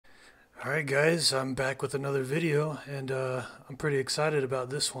Alright guys, I'm back with another video and I'm pretty excited about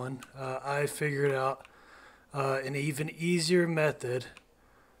this one. I figured out an even easier method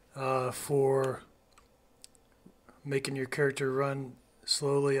for making your character run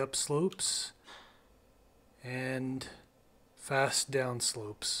slowly up slopes and fast down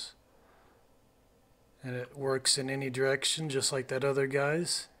slopes. And it works in any direction just like that other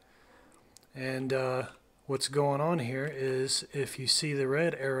guy's. And what's going on here is if you see the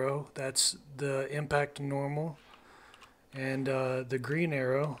red arrow, that's the impact normal, and the green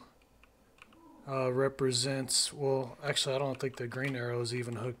arrow represents, well, actually I don't think the green arrow is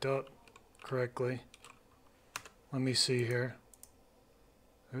even hooked up correctly. Let me see here.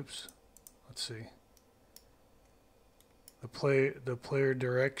 Oops. Let's see. The player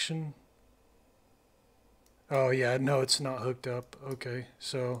direction. Oh yeah, no, it's not hooked up. Okay,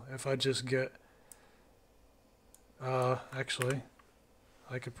 so if I just get actually,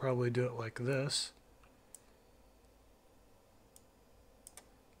 I could probably do it like this.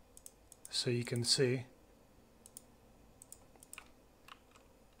 So you can see.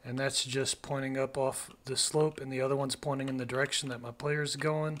 And that's just pointing up off the slope, and the other one's pointing in the direction that my player's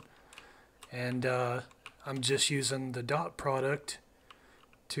going. And I'm just using the dot product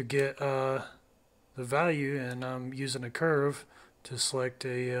to get the value, and I'm using a curve to select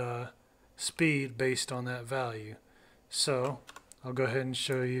a speed based on that value. So I'll go ahead and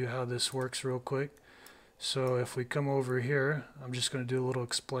show you how this works real quick. So if we come over here, I'm just going to do a little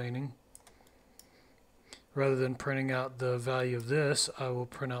explaining. Rather than printing out the value of this, I will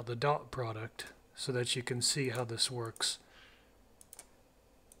print out the dot product so that you can see how this works.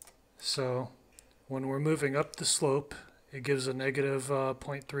 So when we're moving up the slope, it gives a negative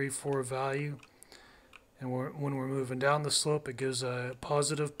 0.34 value. And when we're moving down the slope, it gives a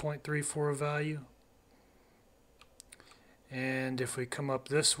positive 0.34 value. And if we come up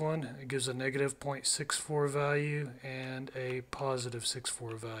this one, it gives a negative 0.64 value and a positive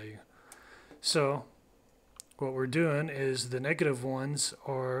 0.64 value. So what we're doing is the negative ones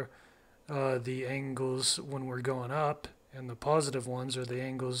are the angles when we're going up, and the positive ones are the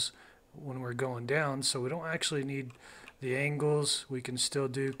angles when we're going down. So we don't actually need the angles. We can still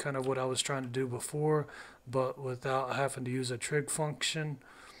do kind of what I was trying to do before, but without having to use a trig function.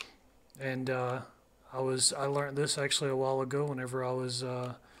 And I learned this actually a while ago whenever I was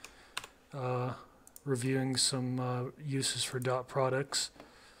reviewing some uses for dot products.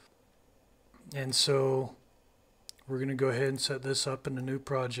 And so we're going to go ahead and set this up in a new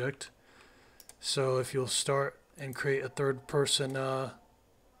project. So if you'll start and create a third person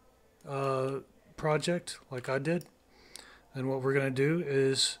project like I did, then what we're going to do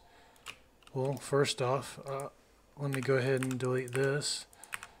is, well, first off, let me go ahead and delete this.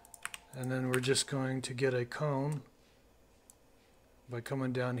 And then we're just going to get a cone by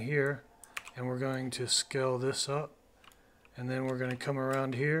coming down here, and we're going to scale this up, and then we're going to come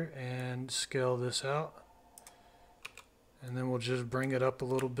around here and scale this out, and then we'll just bring it up a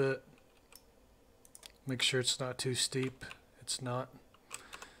little bit. Make sure it's not too steep. It's not.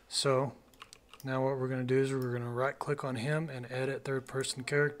 So now what we're going to do is we're going to right click on him and edit third person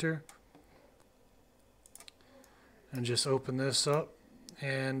character, and just open this up.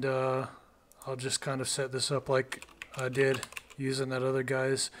 And I'll just kind of set this up like I did using that other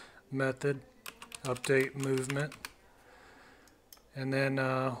guy's method, UpdateMovement. And then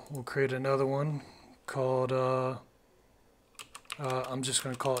we'll create another one called, I'm just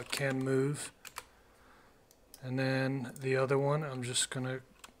going to call it CanMove. And then the other one, I'm just going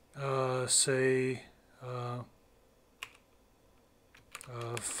to say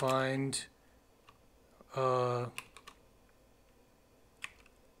find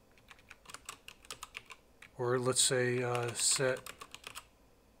or let's say set,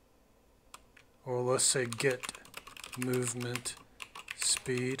 or let's say get movement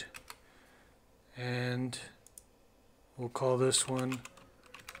speed, and we'll call this one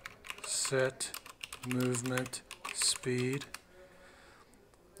set movement speed.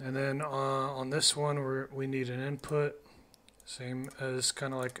 And then on this one we need an input, same as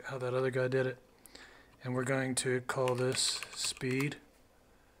kind of like how that other guy did it, and we're going to call this speed.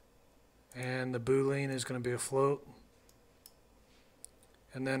 And the boolean is going to be a float.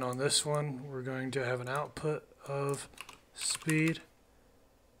 And then on this one we're going to have an output of speed,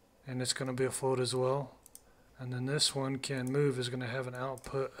 and it's going to be a float as well. And then this one, CanMove, is going to have an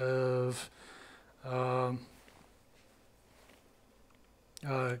output of CanMove,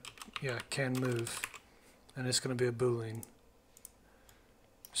 and it's going to be a boolean.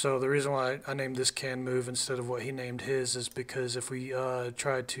 So the reason why I named this CanMove instead of what he named his is because if we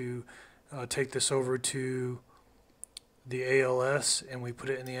try to take this over to the ALS and we put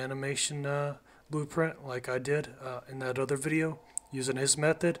it in the animation blueprint like I did in that other video using his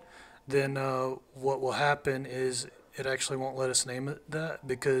method, then what will happen is it actually won't let us name it that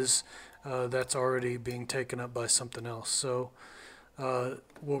because that's already being taken up by something else. So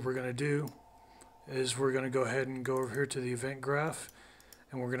what we're going to do is we're going to go ahead and go over here to the event graph,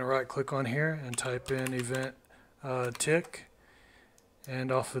 and we're going to right click on here and type in event tick,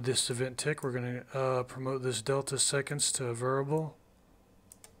 and off of this event tick we're going to promote this delta seconds to a variable,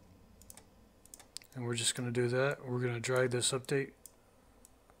 and we're just going to do that. We're going to drag this update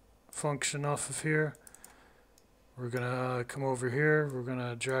function off of here. We're going to come over here, we're going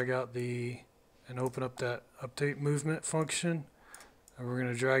to drag out and open up that update movement function, and we're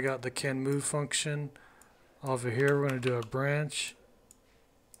going to drag out the CanMove function. Off of here we're going to do a branch,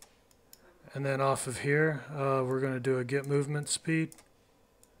 and then off of here we're going to do a GetMovementSpeed,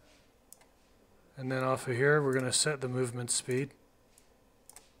 and then off of here we're going to set the movement speed.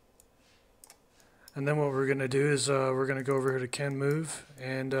 And then what we're going to do is we're going to go over here to CanMove,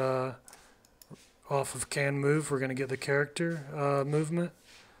 and off of CanMove we're going to get the character movement,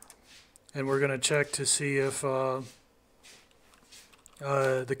 and we're going to check to see if the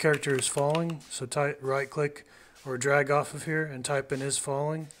character is falling. So right click or drag off of here and type in is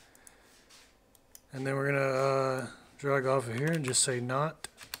falling, and then we're going to drag off of here and just say not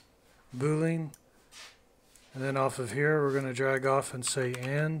boolean, and then off of here we're going to drag off and say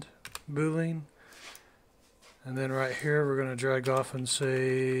and boolean, and then right here we're going to drag off and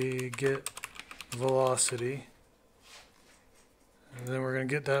say get velocity, and then we're going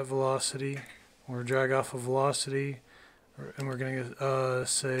to get that velocity. We're going to drag off of velocity, and we're going to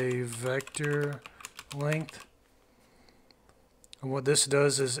say vector length. And what this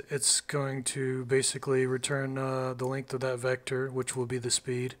does is it's going to basically return the length of that vector, which will be the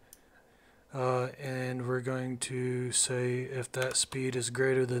speed, and we're going to say if that speed is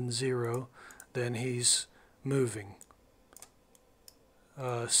greater than 0, then he's moving.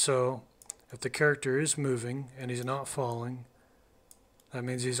 So if the character is moving and he's not falling, that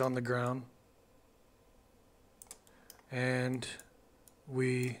means he's on the ground and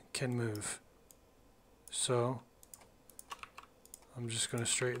we can move. So I'm just going to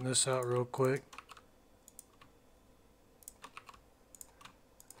straighten this out real quick.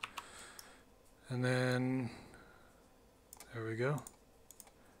 And then there we go.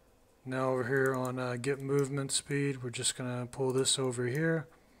 Now over here on Get Movement Speed, we're just going to pull this over here.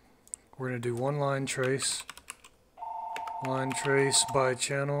 We're going to do one line trace by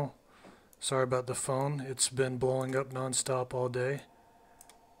channel. Sorry about the phone, it's been blowing up non-stop all day.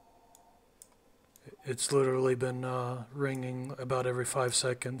 It's literally been ringing about every 5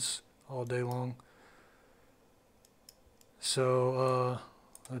 seconds all day long. So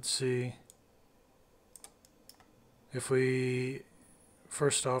let's see. If we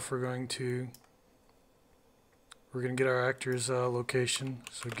first off we're going to get our actor's location.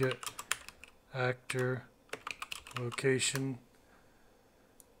 So get actor location,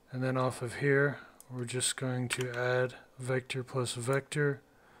 and then off of here we're just going to add vector plus vector,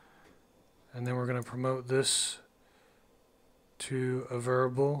 and then we're going to promote this to a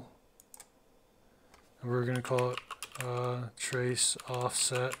variable, and we're going to call it trace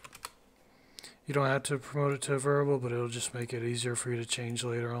offset. You don't have to promote it to a variable, but it'll just make it easier for you to change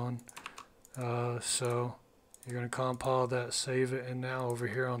later on. So you're going to compile that, save it, and now over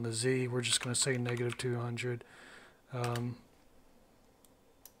here on the Z we're just going to say -200.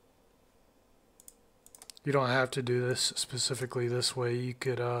 You don't have to do this specifically this way. You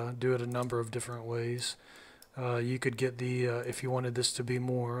could do it a number of different ways. You could get the, if you wanted this to be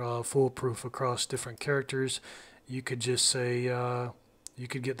more foolproof across different characters, you could just say, you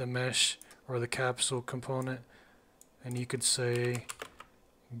could get the mesh or the capsule component, and you could say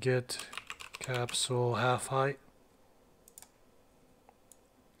get capsule half height,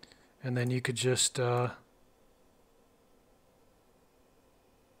 and then you could just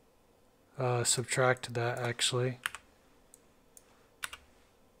subtract that actually.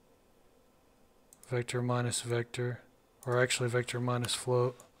 Vector minus vector, or actually vector minus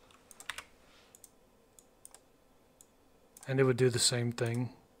float, and it would do the same thing.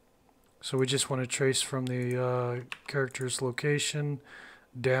 So we just want to trace from the character's location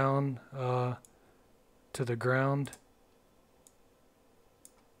down to the ground,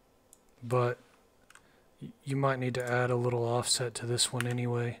 but you might need to add a little offset to this one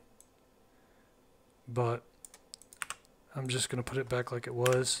anyway, but I'm just going to put it back like it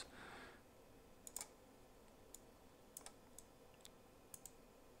was.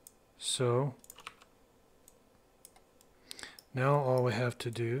 So now all we have to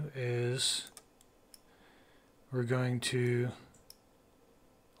do is we're going to,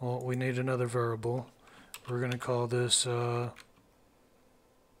 well, we need another variable. We're going to call this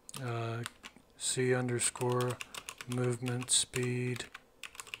C underscore movement speed,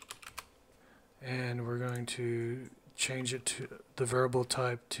 and we're going to change it to the variable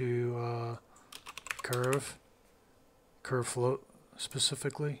type to curve float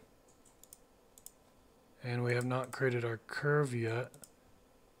specifically. And we have not created our curve yet,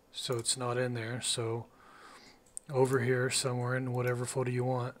 so it's not in there. So over here somewhere in whatever folder you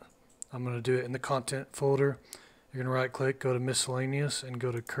want, I'm going to do it in the content folder. You're going to right click, go to miscellaneous, and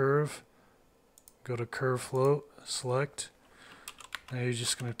go to curve, go to curve float, select. Now you're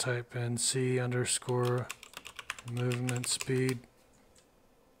just going to type in C underscore movement speed,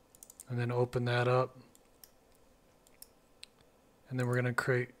 and then open that up. And then we're going to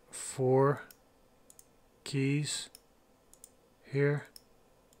create 4 keys here.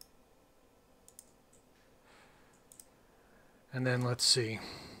 And then let's see.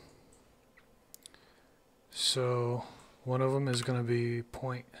 So one of them is going to be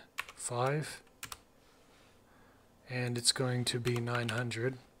 0.5, and it's going to be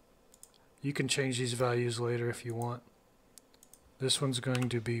 900. You can change these values later if you want. This one's going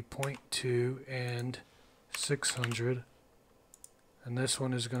to be 0.2 and 600. And this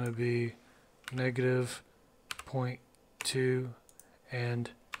one is going to be negative 0.2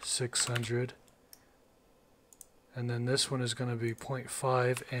 and 600. And then this one is going to be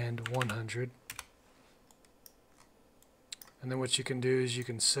 0.5 and 100. And then what you can do is you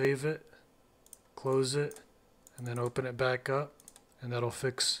can save it, close it, and then open it back up, and that'll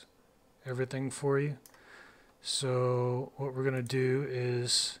fix everything for you. So what we're going to do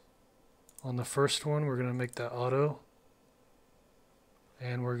is, on the first one, we're going to make that auto,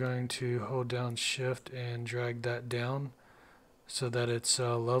 and we're going to hold down shift and drag that down so that it's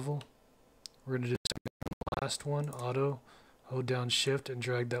level. We're going to do the last one, auto, hold down shift and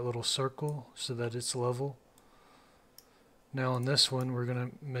drag that little circle so that it's level. Now on this one, we're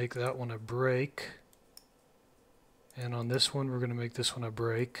going to make that one a break, and on this one we're going to make this one a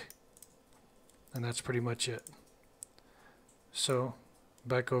break, and that's pretty much it. So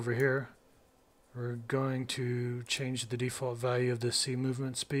back over here, we're going to change the default value of the C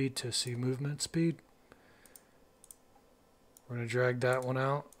movement speed to C movement speed. We're going to drag that one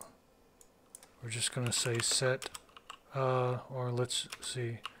out. We're just going to say set, or let's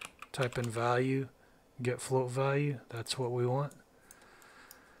see, type in value, get float value. That's what we want.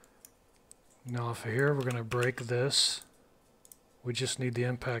 Now off of here, we're going to break this. We just need the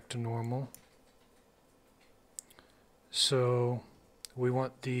impact to normal. So we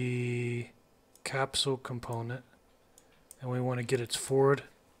want the capsule component, and we want to get its forward,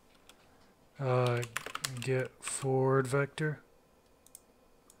 get forward vector.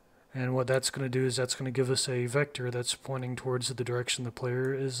 And what that's going to do is that's going to give us a vector that's pointing towards the direction the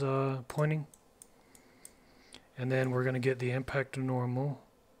player is pointing. And then we're going to get the impact to normal,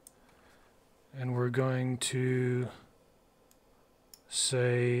 and we're going to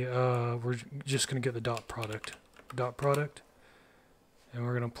say we're just going to get the dot product, and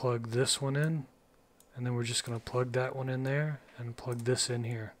we're going to plug this one in, and then we're just going to plug that one in there and plug this in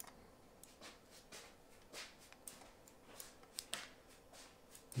here.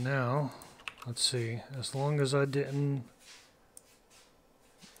 Now let's see, as long as I didn't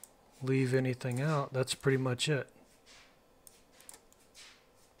leave anything out, that's pretty much it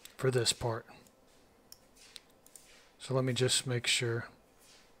for this part. So let me just make sure.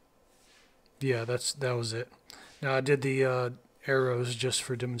 Yeah, that was it. Now I did the arrows just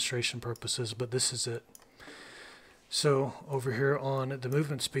for demonstration purposes, but this is it. So over here on the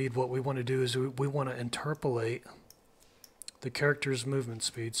movement speed, what we want to do is we want to interpolate the character's movement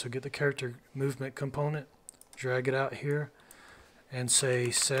speed. So get the character movement component, drag it out here, and say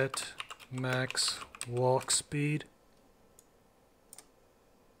set max walk speed.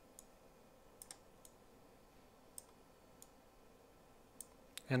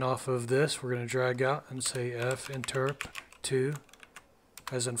 And off of this, we're going to drag out and say F interp 2,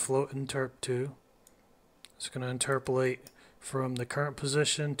 as in float interp 2. It's going to interpolate from the current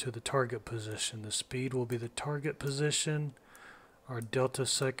position to the target position. The speed will be the target position. Our delta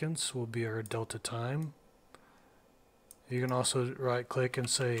seconds will be our delta time. You can also right click and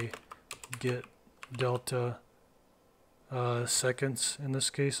say get delta seconds in this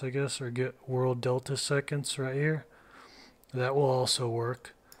case, I guess, or get world delta seconds right here. That will also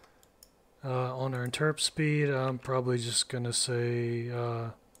work. On our interp speed, I'm probably just going to say,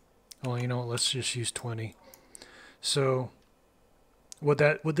 oh, you know what, let's just use 20. So what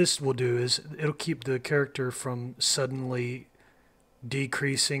this will do is it'll keep the character from suddenly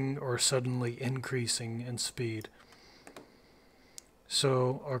decreasing or suddenly increasing in speed.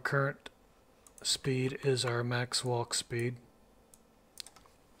 So our current speed is our max walk speed.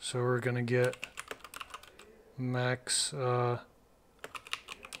 So we're going to get max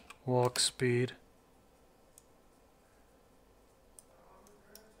walk speed,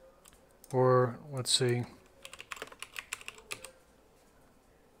 or let's see,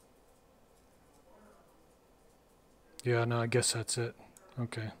 yeah, no, I guess that's it.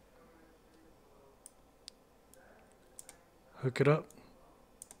 Okay. Hook it up.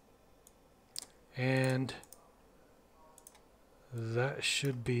 And that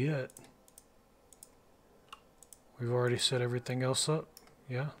should be it. We've already set everything else up.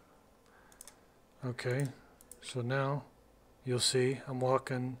 Yeah. Okay. So now you'll see I'm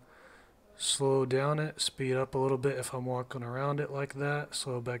walking, slow down it, speed up a little bit if I'm walking around it like that,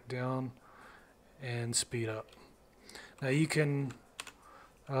 slow back down and speed up. Now you can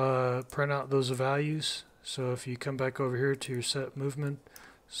print out those values. So if you come back over here to your set movement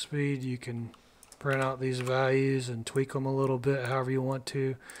speed, you can print out these values and tweak them a little bit however you want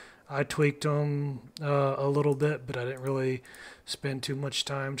to. I tweaked them a little bit, but I didn't really spend too much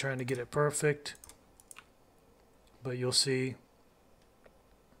time trying to get it perfect. But you'll see.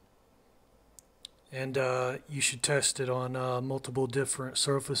 And you should test it on multiple different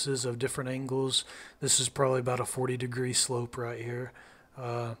surfaces of different angles. This is probably about a 40-degree slope right here,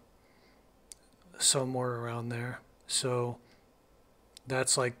 somewhere around there. So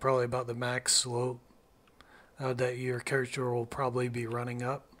that's like probably about the max slope that your character will probably be running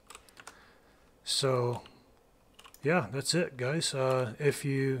up. So yeah, that's it, guys. If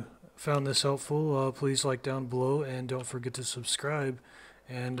you found this helpful, please like down below and don't forget to subscribe.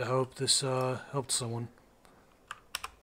 And I hope this helped someone.